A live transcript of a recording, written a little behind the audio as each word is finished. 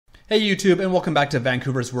Hey YouTube, and welcome back to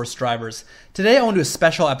Vancouver's Worst Drivers. Today I want to do a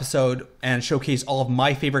special episode and showcase all of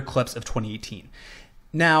my favorite clips of 2018.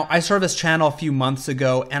 Now, I started this channel a few months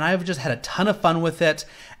ago and I've just had a ton of fun with it,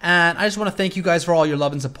 and I just want to thank you guys for all your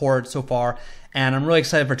love and support so far, and I'm really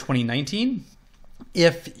excited for 2019.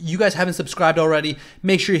 If you guys haven't subscribed already,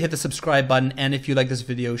 make sure you hit the subscribe button, and if you like this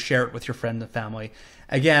video, share it with your friend and family.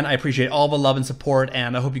 Again, I appreciate all the love and support,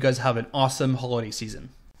 and I hope you guys have an awesome holiday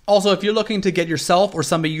season. Also, if you're looking to get yourself or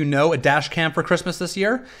somebody you know a dash cam for Christmas this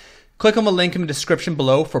year, click on the link in the description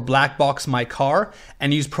below for Black Box My Car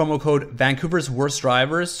and use promo code Vancouver's Worst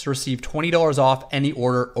Drivers to receive $20 off any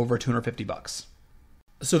order over $250.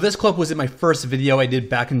 So this clip was in my first video I did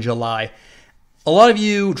back in July. A lot of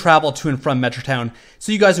you travel to and from Metrotown,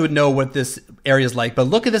 so you guys would know what this area is like. But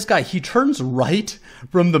look at this guy. He turns right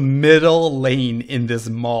from the middle lane in this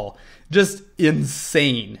mall. Just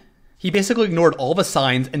insane. He basically ignored all the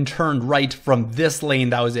signs and turned right from this lane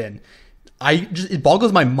that I was in. It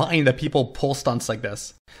boggles my mind that people pull stunts like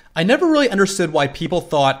this. I never really understood why people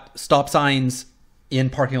thought stop signs in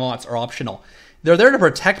parking lots are optional. They're there to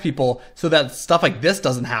protect people so that stuff like this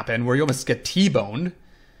doesn't happen, where you almost get T-boned.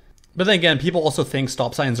 But then again, people also think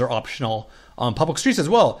stop signs are optional on public streets as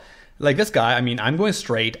well. Like this guy, I mean, I'm going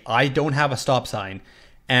straight, I don't have a stop sign,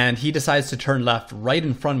 and he decides to turn left right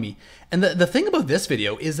in front of me. And the thing about this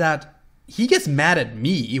video is that he gets mad at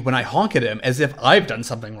me when I honk at him as if I've done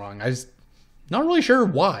something wrong. I'm not really sure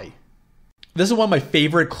why. This is one of my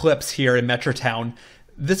favorite clips here in Metrotown.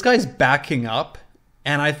 This guy's backing up,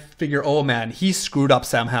 and I figure, oh man, he screwed up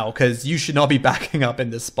somehow, because you should not be backing up in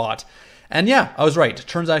this spot. And yeah, I was right.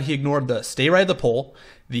 Turns out he ignored the stay right at the pole,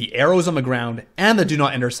 the arrows on the ground, and the do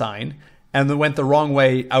not enter sign, and then went the wrong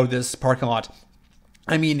way out of this parking lot.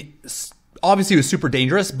 I mean, obviously it was super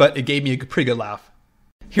dangerous, but it gave me a pretty good laugh.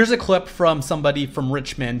 Here's a clip from somebody from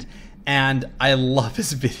Richmond, and I love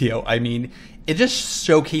this video. I mean, it just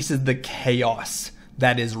showcases the chaos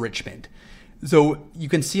that is Richmond. So you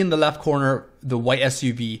can see in the left corner, the white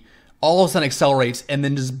SUV all of a sudden accelerates and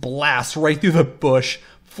then just blasts right through the bush,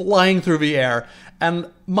 flying through the air. And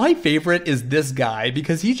my favorite is this guy,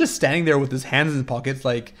 because he's just standing there with his hands in his pockets,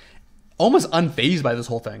 like almost unfazed by this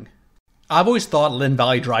whole thing. I've always thought Lynn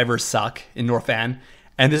Valley drivers suck in North Van,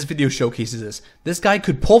 and this video showcases this. This guy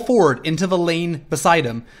could pull forward into the lane beside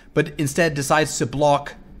him, but instead decides to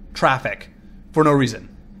block traffic for no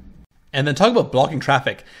reason. And then talk about blocking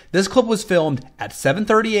traffic. This clip was filmed at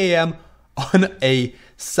 7:30 a.m. on a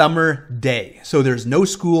summer day. So there's no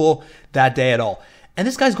school that day at all. And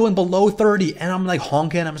this guy's going below 30, and I'm like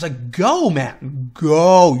honking. I'm just like, go man,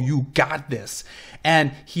 go, you got this.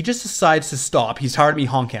 And he just decides to stop. He's tired of me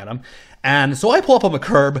honking at him. And so I pull up on the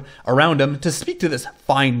curb around him to speak to this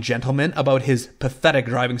fine gentleman about his pathetic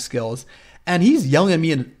driving skills. And he's yelling at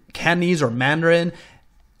me in Cantonese or Mandarin.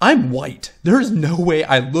 I'm white. There's no way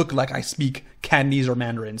I look like I speak Cantonese or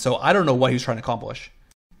Mandarin. So I don't know what he's trying to accomplish.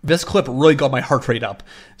 This clip really got my heart rate up.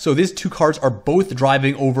 So these two cars are both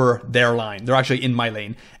driving over their line. They're actually in my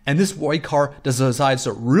lane. And this white car decides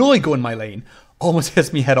to really go in my lane. Almost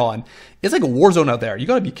hits me head on. It's like a war zone out there. You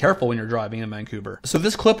gotta be careful when you're driving in Vancouver. So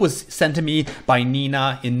this clip was sent to me by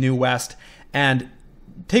Nina in New West. And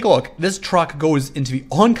take a look. This truck goes into the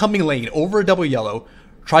oncoming lane over a double yellow,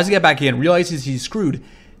 tries to get back in, realizes he's screwed,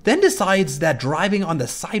 then decides that driving on the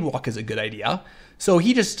sidewalk is a good idea. So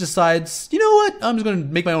he just decides, you know what? I'm just gonna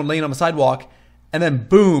make my own lane on the sidewalk. And then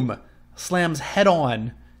boom, slams head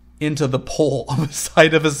on into the pole on the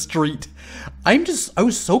side of a street. I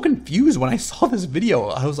was so confused when I saw this video.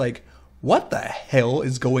 I was like, what the hell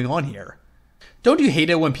is going on here? Don't you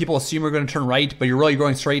hate it when people assume you're going to turn right, but you're really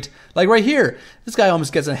going straight? Like right here, this guy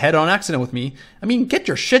almost gets in a head-on accident with me. I mean, get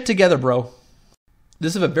your shit together, bro.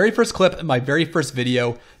 This is the very first clip in my very first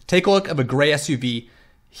video. Take a look at a gray SUV.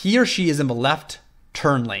 He or she is in the left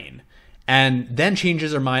turn lane and then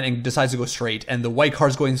changes their mind and decides to go straight, and the white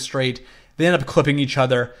car's going straight. They end up clipping each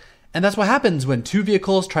other. And that's what happens when two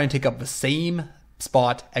vehicles try and take up the same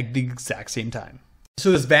spot at the exact same time.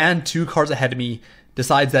 So this van, two cars ahead of me,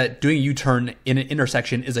 decides that doing a U-turn in an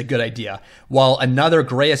intersection is a good idea, while another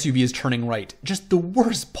gray SUV is turning right. Just the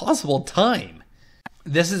worst possible time.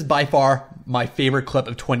 This is by far my favorite clip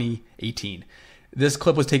of 2018. This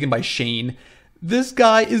clip was taken by Shane. This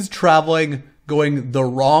guy is traveling, going the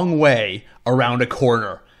wrong way around a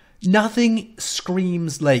corner. Nothing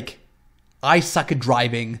screams like, I suck at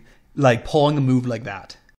driving, like pulling a move like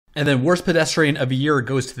that. And then worst pedestrian of the year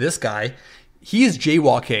goes to this guy. He is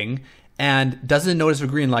jaywalking and doesn't notice a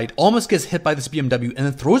green light, almost gets hit by this BMW, and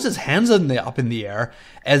then throws his hands up in the air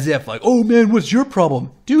as if like, oh man, what's your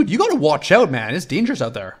problem? Dude, you gotta watch out, man. It's dangerous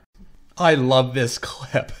out there. I love this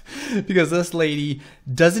clip because this lady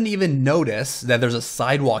doesn't even notice that there's a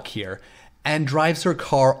sidewalk here and drives her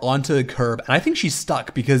car onto the curb. And I think she's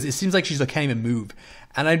stuck because it seems like she can't even move.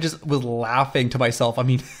 And I just was laughing to myself. I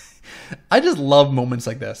mean, I just love moments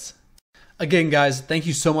like this. Again, guys, thank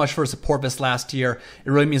you so much for support this last year. It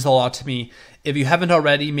really means a lot to me. If you haven't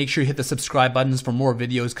already, make sure you hit the subscribe buttons for more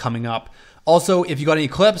videos coming up. Also, if you got any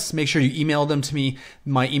clips, make sure you email them to me.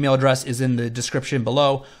 My email address is in the description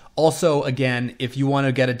below. Also, again, if you want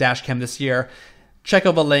to get a Dashcam this year, check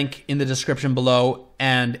out the link in the description below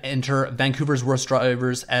and enter Vancouver's Worst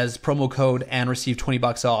Drivers as promo code and receive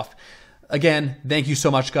 $20 off. Again, thank you so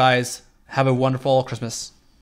much, guys. Have a wonderful Christmas.